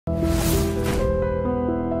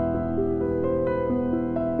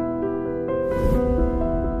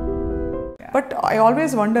But I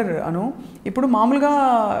always wonder అను, ఇప్పుడు మామూలుగా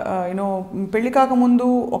you know పెళ్లి కాకముందు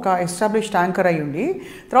ఒక ఎస్టాబ్లిష్డ్ యాంకర్ అయ్యి ఉండి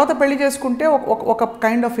తర్వాత పెళ్లి చేసుకుంటే ఒక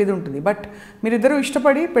కైండ్ ఆఫ్ ఇది ఉంటుంది. బట్ మీరిద్దరూ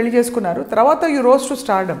ఇష్టపడి పెళ్లి చేసుకున్నారు, తర్వాత you rose to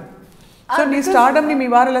stardom. So నీ స్టార్డమ్ని మీ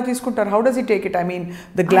వారు ఎలా తీసుకుంటారు? How does he take it? I mean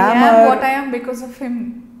the glamour. What I am because of him.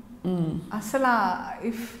 అసలు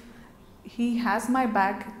if he has my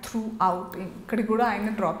back throughout. ikkadi kuda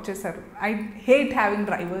ayane drop chesaru. I hate having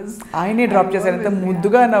drivers. ayane drop chesaru anta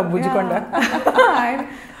mudduga na bujjikonda.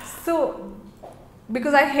 So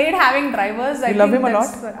because I hate having drivers, I love him a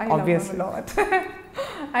lot. Obviously. Love him a lot.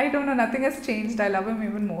 I don't know, nothing has changed. I love him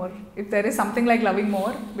even more, if there is something like loving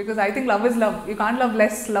more, because I think love is love. You can't love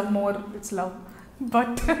less, love more, it's love.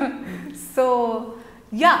 But so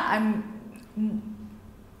yeah,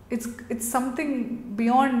 it's something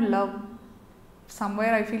beyond love.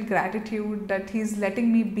 Somewhere I feel gratitude that he's letting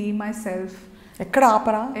me be myself. ఎక్కడ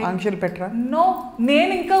ఆపరా, ఆంక్షలు పెట్టరా? No,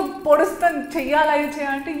 నేను ఇంకా పొడుస్తాను చెయ్యాలి అది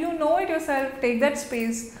చేయాలంటే you know it yourself. Take that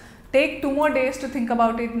space, take 2 more days to think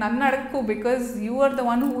about it. నన్ను అడగకు, because you are the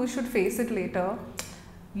one who should face it later.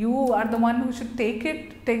 You are the one who should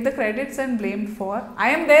take the credits and blame for.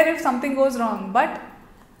 I am there if something goes wrong, but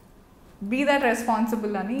be that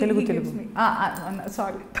responsible అని Telugu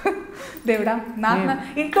sorry దేవుడా,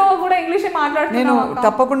 ఇంట్లో కూడా English మాట్లాడుతున్నాను. నేను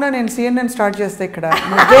తప్పకుండా నేను CNN start చేస్తే ఇక్కడ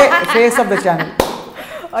నువ్వే ఫేస్ ఆఫ్ ద ఛానల్.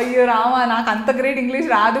 అయ్యో రామా, నాకు అంత గ్రేట్ ఇంగ్లీష్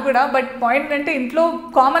రాదు కూడా, బట్ పాయింట్ అంటే ఇంట్లో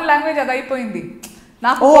కామన్ లాంగ్వేజ్ అది అయిపోయింది.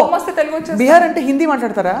 నాకు వస్తే తెలుగు వచ్చేసి. బీహార్ అంటే హిందీ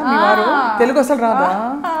మాట్లాడతారా మీ వారు? తెలుగు అసలు రాదా?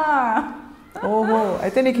 ఓహో,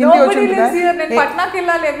 అయితే నీకు హిందీ వచ్చింది. నేను పట్నాకి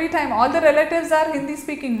వెళ్ళాలి every time. All the relatives are Hindi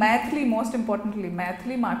speaking. Maithili, most importantly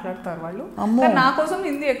Maithili మాట్లాడతారు వాళ్ళు. నా కోసం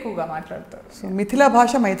హిందీ ఎక్కువగా మాట్లాడతారు. సో మిథిలా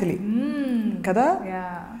భాష మైథిలి కదా?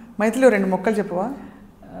 మైథిలి 2 ముక్కలు చెప్పవా?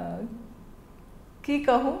 కీ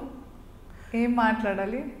కహు, ఏం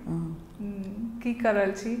మాట్లాడాలి, కీ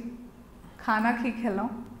కరల్చి, ఖానా కీ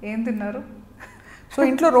ఖెలాం, ఏం తిన్నారు. సో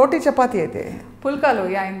ఇంట్లో రోటీ చపాతీ అయితే పుల్కాలు,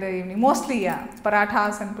 yeah, in the evening mostly, yeah,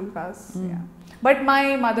 parathas and phulkas. But my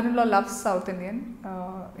mother in law loves south Indian.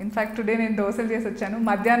 In fact today నేను దోశలు చేసి వచ్చాను.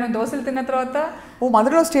 మధ్యాహ్నం దోశలు తిన్న తర్వాత, ఓ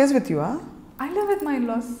mother in law stays with you? I live with my in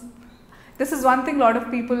loss. This is one thing lot of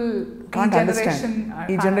people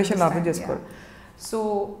ఈ generation అర్థం చేసుకోరు. So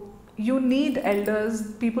you need elders,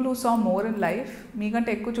 people who saw more in life.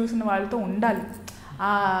 మీకంటే ఎక్కువ చూసిన వాళ్ళతో ఉండాలి.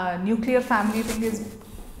 ఆ nuclear family thing is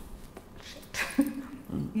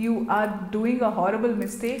you are doing a horrible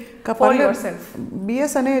mistake for yourself.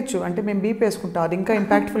 BS అనేయచ్చు అంటే మేము బీప్ వేసుకుంటా, అది ఇంకా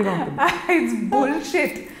ఇంపాక్ట్ఫుల్ గా ఉంటుంది. It's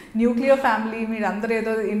bullshit. Nuclear family, మీరు అందరూ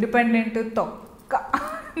ఏదో ఇండిపెండెంట్ తొక్క.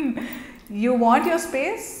 You want your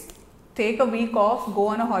space, take a week off, go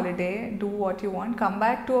on a holiday, do what you want, come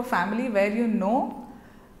back to a family where you know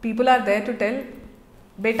people are there to tell,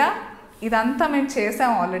 beta ఇదంతా మేము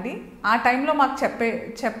చేసాం already. ఆ టైంలో మాకు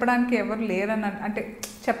చెప్పడానికి ఎవరు లేరని, అంటే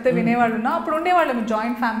చెప్తే వినేవాళ్ళు ఉన్నా అప్పుడు ఉండేవాళ్ళు,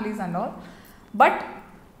 joint families and all. But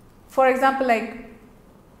for example like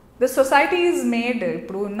the society is made,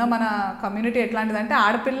 ఇప్పుడు ఉన్న మన కమ్యూనిటీ ఎట్లాంటిదంటే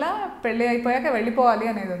ఆడపిల్ల పెళ్ళి అయిపోయాక వెళ్ళిపోవాలి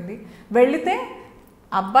అనేది ఉంది. వెళితే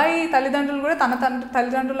అబ్బాయి తల్లిదండ్రులు కూడా తన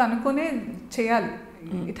తల్లిదండ్రులు అనుకునే చేయాలి.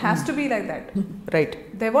 It has to be like that, right?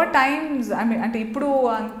 There were times, I mean అంటే ఇప్పుడు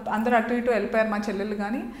అందరూ అటు ఇటు వెళ్ళిపోయారు మా చెల్లెలు,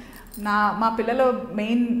 కానీ మా పిల్లలు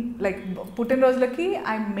main like పుట్టినరోజులకి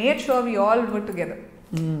I made sure we all were together,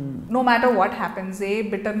 no matter what happens. A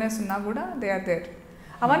bitterness ఉన్నా కూడా దే ఆర్ దేర్.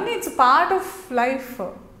 అవన్నీ ఇట్స్ పార్ట్ ఆఫ్ లైఫ్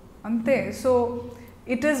అంతే. So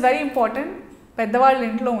it is very important పెద్దవాళ్ళు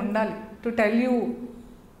ఇంట్లో ఉండాలి to tell you.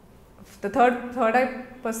 The third I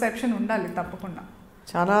perception ఉండాలి తప్పకుండా.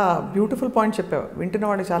 చాలా బ్యూటిఫుల్ పాయింట్ చెప్పావు. వింటున్న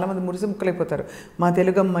వాళ్ళు చాలామంది మురిసి ముక్కలైపోతారు, మా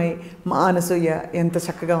తెలుగు అమ్మాయి మా అనసూయ ఎంత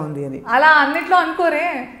చక్కగా ఉంది అని. అలా అన్నిట్లో అనుకోరే,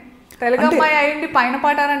 తెలుగు అమ్మాయి అయ్యింది పైన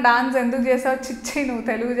పాటారని డాన్స్ ఎందుకు చేసావు, చిచ్చి నువ్వు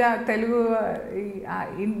తెలుగు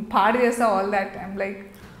పాడు చేసావు, all that. I'm like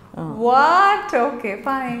what, okay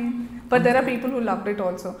fine, but there are people who loved it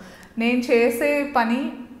also. నేను చేసే పని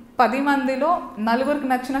 10 మందిలో 4కి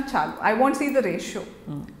నచ్చినా చాలు. I want see the ratio,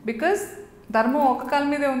 because ధర్మం ఒక కాలు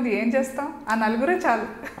మీదే ఉంది, ఏం చేస్తాం, ఆ 4 చాలు.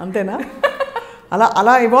 అంతేనా?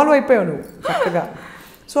 అలా ఇవాల్వ్ అయిపోయావు నువ్వు చక్కగా.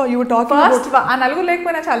 సో యూ టాకింగ్ ఫస్ట్ ఆ 4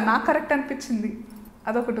 లేకపోయినా చాలు, నాకు కరెక్ట్ అనిపించింది,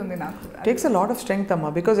 అదొకటి ఉంది నాకు. Takes a lot of strength అమ్మా,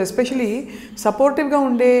 బికాజ్ ఎస్పెషలీ సపోర్టివ్గా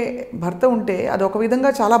ఉండే భర్త ఉంటే అది ఒక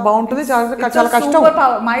విధంగా చాలా బాగుంటుంది, చాలా కష్టం.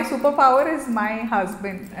 My super power is my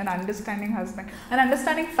husband, and understanding husband, and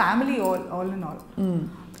understanding family, all in all.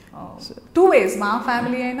 2 ways, మా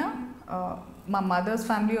ఫ్యామిలీ అయినా మా mothers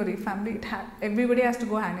family or family, everybody has to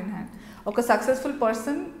go hand in hand. ఒక successful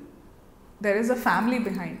person, there is a family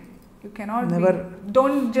behind. You cannot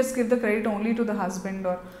don't just give the credit only to the husband,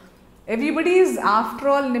 or everybody is after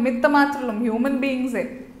all nimitta matralam, human beings.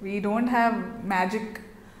 We don't have magic.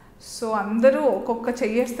 So అందరూ ఒక్కొక్క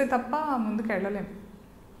చెయ్యేస్తే తప్ప ముందుకు వెళ్ళలేం.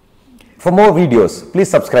 For more videos, please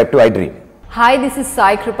subscribe to iDream. Hi, this is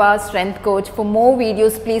Sai Kripa, strength coach. For more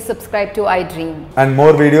videos, please subscribe to iDream. And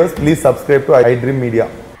more videos, please subscribe to iDream Media.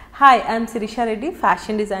 Hi, I am Sirisha Reddy,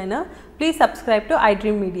 fashion designer. Please subscribe to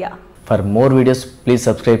iDream Media. For more videos, please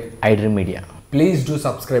subscribe iDream Media. Please do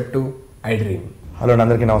subscribe to iDream. Hello,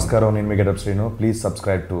 అందరికీ నమస్కారం. నేను మీ getup Srinu. Please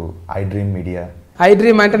subscribe to iDream Media.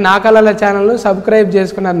 iDream అంటే నా కళల ఛానల్ను subscribe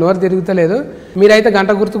చేసుకున్నారు, నోరు తిరుగుతలేదు. మీరైతే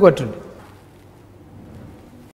గంట గుర్తు కొట్టండి.